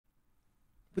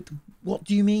What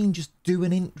do you mean just do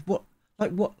an in... What?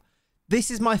 Like what? This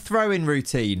is my throw-in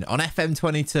routine on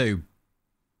FM22.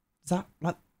 Is that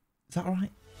all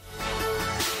right?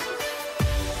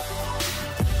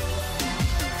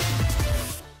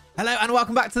 Hello and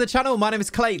welcome back to the channel. My name is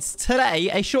Clayts. Today,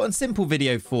 a short and simple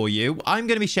video for you. I'm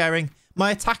going to be sharing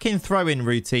my attacking throw-in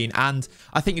routine, and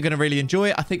I think you're going to really enjoy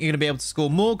it. I think you're going to be able to score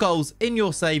more goals in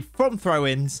your save from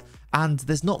throw-ins, and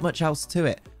there's not much else to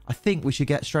it. I think we should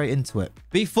get straight into it.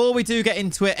 Before we do get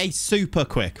into it, a super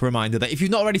quick reminder that if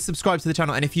you've not already subscribed to the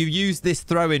channel and if you use this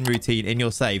throw-in routine in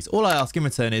your saves, all I ask in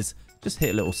return is just hit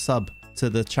a little sub to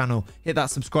the channel. Hit that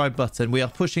subscribe button. We are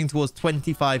pushing towards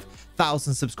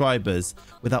 25,000 subscribers.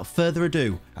 Without further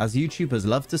ado, as YouTubers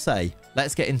love to say,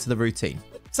 let's get into the routine.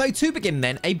 So to begin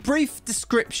then, a brief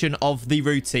description of the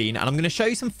routine, and I'm going to show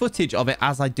you some footage of it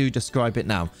as I do describe it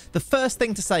now. The first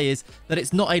thing to say is that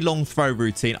it's not a long throw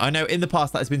routine. I know in the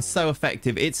past that has been so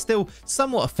effective. It's still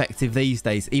somewhat effective these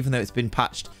days, even though it's been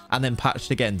patched and then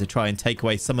patched again to try and take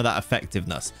away some of that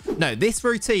effectiveness. No, this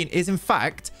routine is in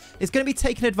fact, it's going to be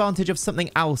taking advantage of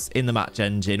something else in the match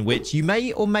engine, which you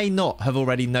may or may not have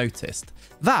already noticed.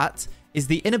 That is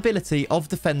the inability of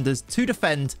defenders to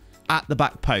defend at the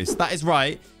back post. That is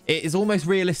right. It is almost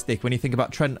realistic when you think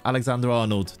about Trent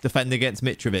Alexander-Arnold defending against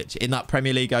Mitrovic in that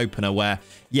Premier League opener where,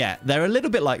 yeah, they're a little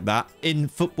bit like that in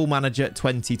Football Manager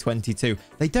 2022.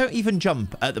 They don't even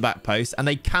jump at the back post and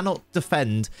they cannot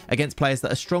defend against players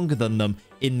that are stronger than them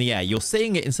in the air. You're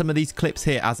seeing it in some of these clips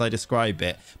here as I describe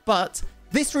it. But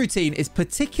this routine is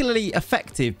particularly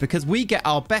effective because we get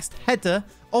our best header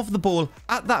of the ball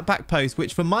at that back post,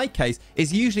 which for my case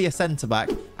is usually a centre-back,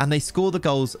 and they score the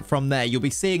goals from there. You'll be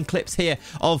seeing clips here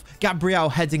of Gabriel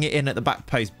heading it in at the back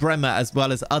post, Bremer, as well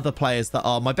as other players that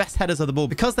are my best headers of the ball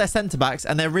because they're centre-backs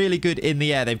and they're really good in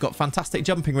the air. They've got fantastic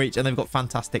jumping reach and they've got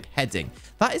fantastic heading.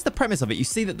 That is the premise of it. You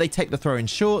see that they take the throw in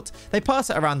short, they pass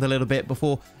it around a little bit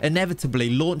before inevitably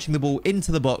launching the ball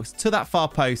into the box to that far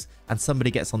post, and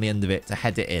somebody gets on the end of it to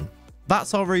head it in.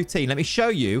 That's our routine. Let me show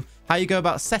you how you go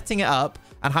about setting it up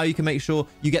and how you can make sure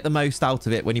you get the most out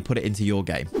of it when you put it into your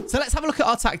game. So let's have a look at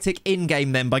our tactic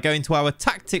in-game then by going to our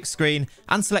tactics screen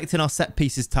and selecting our set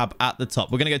pieces tab at the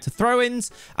top. We're going to go to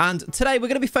throw-ins, and today we're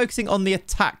going to be focusing on the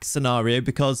attack scenario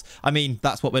because, I mean,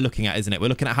 that's what we're looking at, isn't it? We're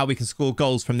looking at how we can score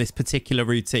goals from this particular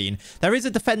routine. There is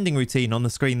a defending routine on the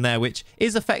screen there, which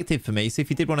is effective for me. So if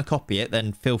you did want to copy it,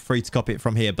 then feel free to copy it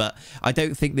from here. But I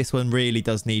don't think this one really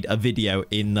does need a video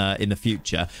in the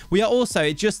future. We are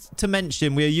also, just to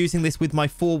mention, we are using this with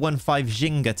my 4-1-5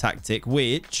 Ginga tactic,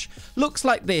 which looks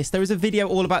like this. There is a video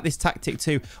all about this tactic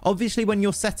too. Obviously, when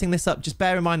you're setting this up, just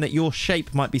bear in mind that your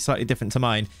shape might be slightly different to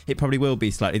mine. It probably will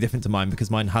be slightly different to mine because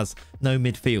mine has no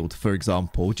midfield, for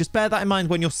example. Just bear that in mind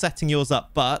when you're setting yours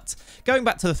up. But going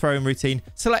back to the throwing routine,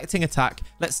 selecting attack,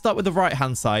 let's start with the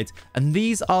right-hand side. And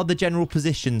these are the general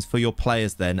positions for your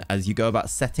players then as you go about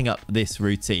setting up this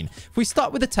routine. If we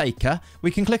start with the taker,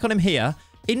 we can click on him here.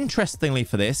 Interestingly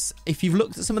for this, if you've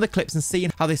looked at some of the clips and seen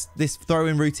how this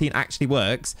throw-in routine actually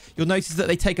works, you'll notice that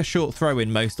they take a short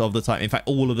throw-in most of the time. In fact,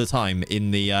 all of the time in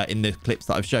the clips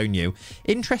that I've shown you.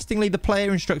 Interestingly, the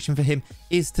player instruction for him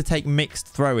is to take mixed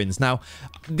throw-ins. Now,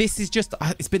 this is just,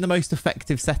 it's been the most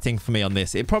effective setting for me on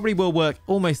this. It probably will work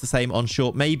almost the same on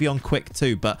short, maybe on quick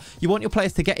too, but you want your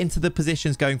players to get into the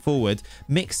positions going forward.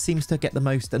 Mixed seems to get the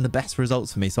most and the best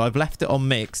results for me, so I've left it on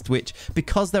mixed, which,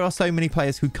 because there are so many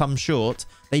players who come short,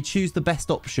 they choose the best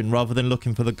option rather than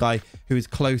looking for the guy who is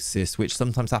closest, which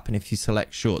sometimes happen if you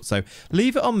select short. So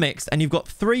leave it on mixed, and you've got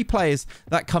 3 players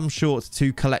that come short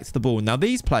to collect the ball. Now,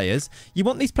 these players, you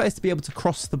want these players to be able to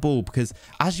cross the ball because,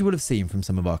 as you would have seen from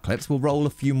some of our clips, we'll roll a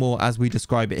few more as we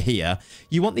describe it here.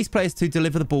 You want these players to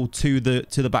deliver the ball to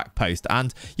the back post,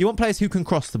 and you want players who can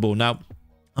cross the ball. Now,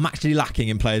 I'm actually lacking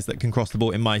in players that can cross the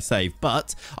ball in my save,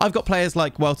 but I've got players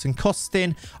like Welton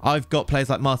Costin. I've got players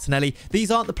like Martinelli.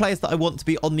 These aren't the players that I want to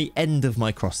be on the end of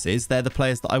my crosses. They're the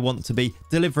players that I want to be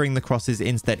delivering the crosses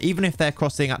instead, even if their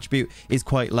crossing attribute is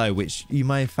quite low, which you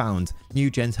may have found. New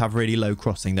gens have really low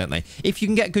crossing, don't they? If you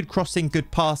can get good crossing,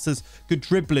 good passers, good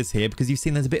dribblers here, because you've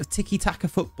seen there's a bit of tiki-taka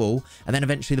football, and then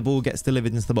eventually the ball gets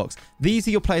delivered into the box. These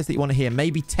are your players that you want to hear.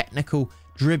 Maybe technical,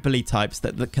 dribbly types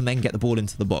that can then get the ball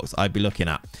into the box, I'd be looking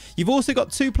at. You've also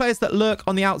got 2 players that lurk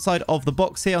on the outside of the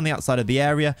box here, on the outside of the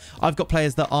area. I've got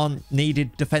players that aren't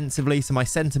needed defensively, so my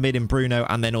centre mid in Bruno,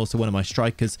 and then also one of my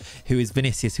strikers who is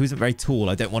Vinicius, who isn't very tall.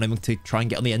 I don't want him to try and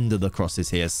get on the end of the crosses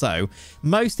here. So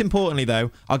most importantly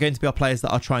though are going to be our players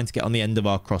that are trying to get on the end of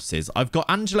our crosses. I've got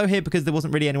Angelo here because there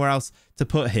wasn't really anywhere else to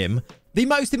put him. The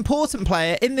most important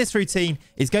player in this routine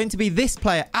is going to be this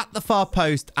player at the far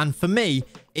post, and for me,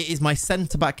 It is my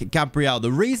centre-back, Gabriel.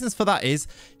 The reasons for that is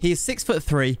he is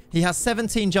 6'3". He has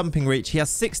 17 jumping reach. He has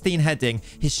 16 heading.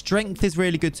 His strength is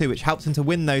really good too, which helps him to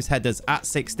win those headers at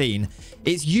 16.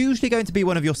 It's usually going to be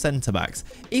one of your centre-backs.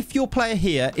 If your player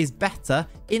here is better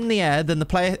in the air than the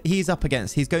player he's up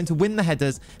against, he's going to win the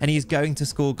headers and he's going to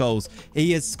score goals.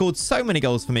 He has scored so many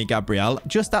goals for me, Gabriel,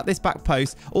 just at this back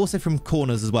post, also from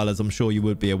corners as well, as I'm sure you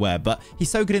would be aware. But he's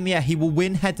so good in the air, he will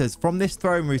win headers from this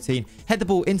throwing routine, head the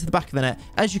ball into the back of the net,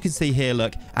 as you can see here,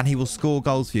 look, and he will score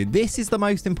goals for you. This is the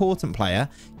most important player.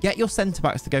 Get your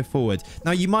centre-backs to go forward.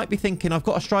 Now, you might be thinking, I've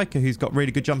got a striker who's got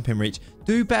really good jumping reach.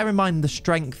 Do bear in mind the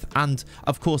strength and,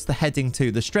 of course, the heading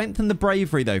too. The strength and the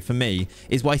bravery, though, for me,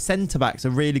 is why centre-backs are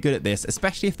really good at this,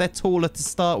 especially if they're taller to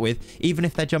start with, even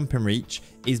if their jumping reach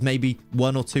is maybe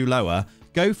 1 or 2 lower.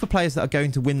 Go for players that are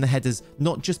going to win the headers,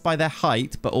 not just by their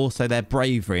height, but also their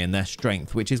bravery and their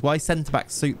strength, which is why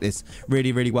centre-backs suit this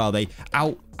really, really well. They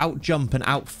out-jump and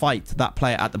out-fight that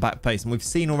player at the back post. And we've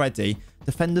seen already,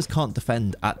 defenders can't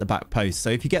defend at the back post. So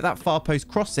if you get that far post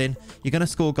cross in, you're going to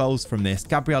score goals from this.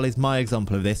 Gabriel is my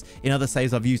example of this. In other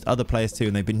saves, I've used other players too,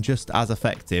 and they've been just as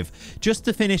effective. Just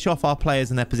to finish off our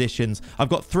players and their positions, I've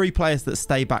got 3 players that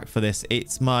stay back for this.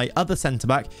 It's my other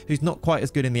centre-back, who's not quite as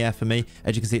good in the air for me.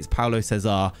 As you can see, it's Paulo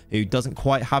Cesar, who doesn't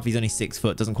quite have, he's only 6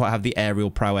 foot, doesn't quite have the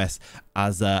aerial prowess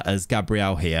as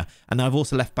Gabriel here. And then I've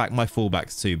also left back my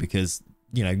fullbacks too, because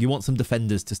you know, you want some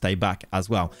defenders to stay back as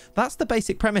well. That's the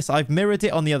basic premise. I've mirrored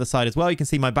it on the other side as well. You can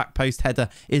see my back post header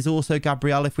is also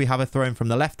Gabriel. If we have a throw in from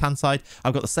the left-hand side,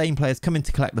 I've got the same players coming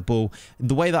to collect the ball.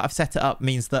 The way that I've set it up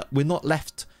means that we're not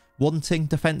left wanting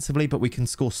defensively, but we can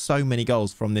score so many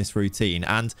goals from this routine.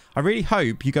 And I really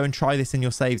hope you go and try this in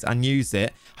your saves and use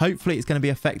it. Hopefully it's going to be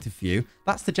effective for you.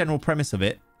 That's the general premise of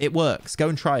it. It works. Go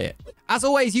and try it. As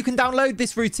always, you can download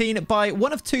this routine by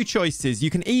one of 2 choices. You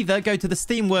can either go to the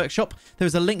Steam Workshop.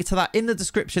 There's a link to that in the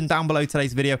description down below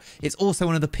today's video. It's also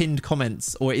one of the pinned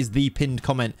comments, or it is the pinned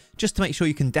comment, just to make sure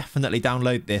you can definitely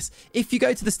download this. If you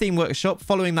go to the Steam Workshop,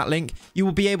 following that link, you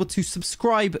will be able to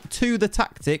subscribe to the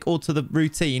tactic or to the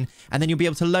routine, and then you'll be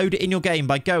able to load it in your game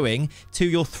by going to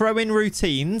your throw-in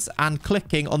routines and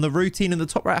clicking on the routine in the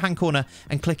top right-hand corner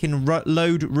and clicking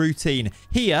load routine.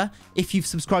 Here, if you've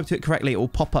subscribed to it correctly, it will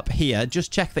pop up here.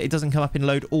 Just check that it doesn't come up in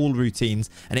load all routines,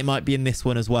 and it might be in this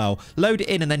one as well. Load it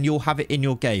in and then you'll have it in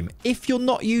your game. If you're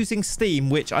not using Steam,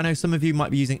 which I know some of you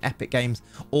might be using Epic Games,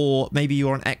 or maybe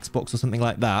you're on Xbox or something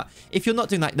like that, if you're not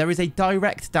doing that, there is a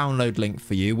direct download link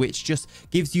for you, which just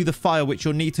gives you the file which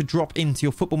you'll need to drop into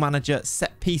your Football Manager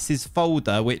set pieces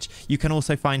folder, which you can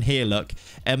also find here. Look,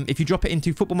 if you drop it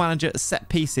into Football Manager set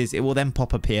pieces, it will then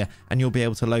pop up here and you'll be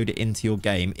able to load it into your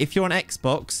game. If you're on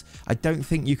Xbox, I don't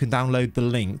think you can download the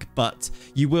link, but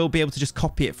you will be able to just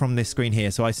copy it from this screen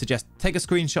here. So I suggest take a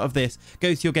screenshot of this,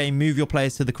 go to your game, move your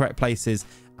players to the correct places,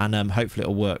 and hopefully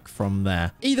it'll work from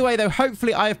there. Either way though,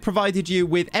 hopefully I have provided you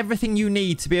with everything you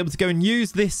need to be able to go and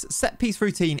use this set piece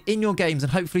routine in your games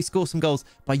and hopefully score some goals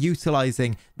by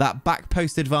utilizing that back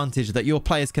post advantage that your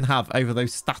players can have over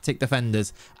those static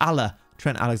defenders, a la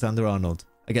Trent Alexander-Arnold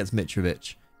against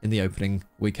Mitrovic in the opening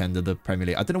weekend of the Premier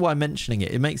League. I don't know why I'm mentioning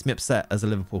it. It makes me upset as a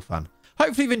Liverpool fan.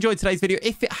 Hopefully you've enjoyed today's video.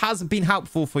 If it has been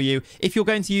helpful for you, if you're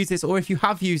going to use this or if you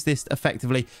have used this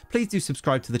effectively, please do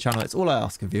subscribe to the channel. It's all I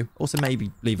ask of you. Also,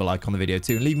 maybe leave a like on the video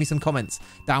too and leave me some comments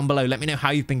down below. Let me know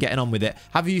how you've been getting on with it.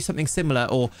 Have you used something similar,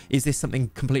 or is this something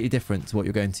completely different to what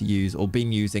you're going to use or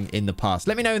been using in the past?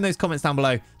 Let me know in those comments down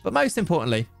below. But most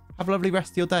importantly, have a lovely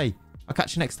rest of your day. I'll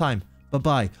catch you next time.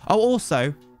 Bye-bye. Oh,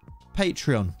 also,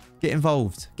 Patreon. Get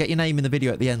involved. Get your name in the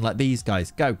video at the end like these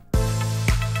guys. Go.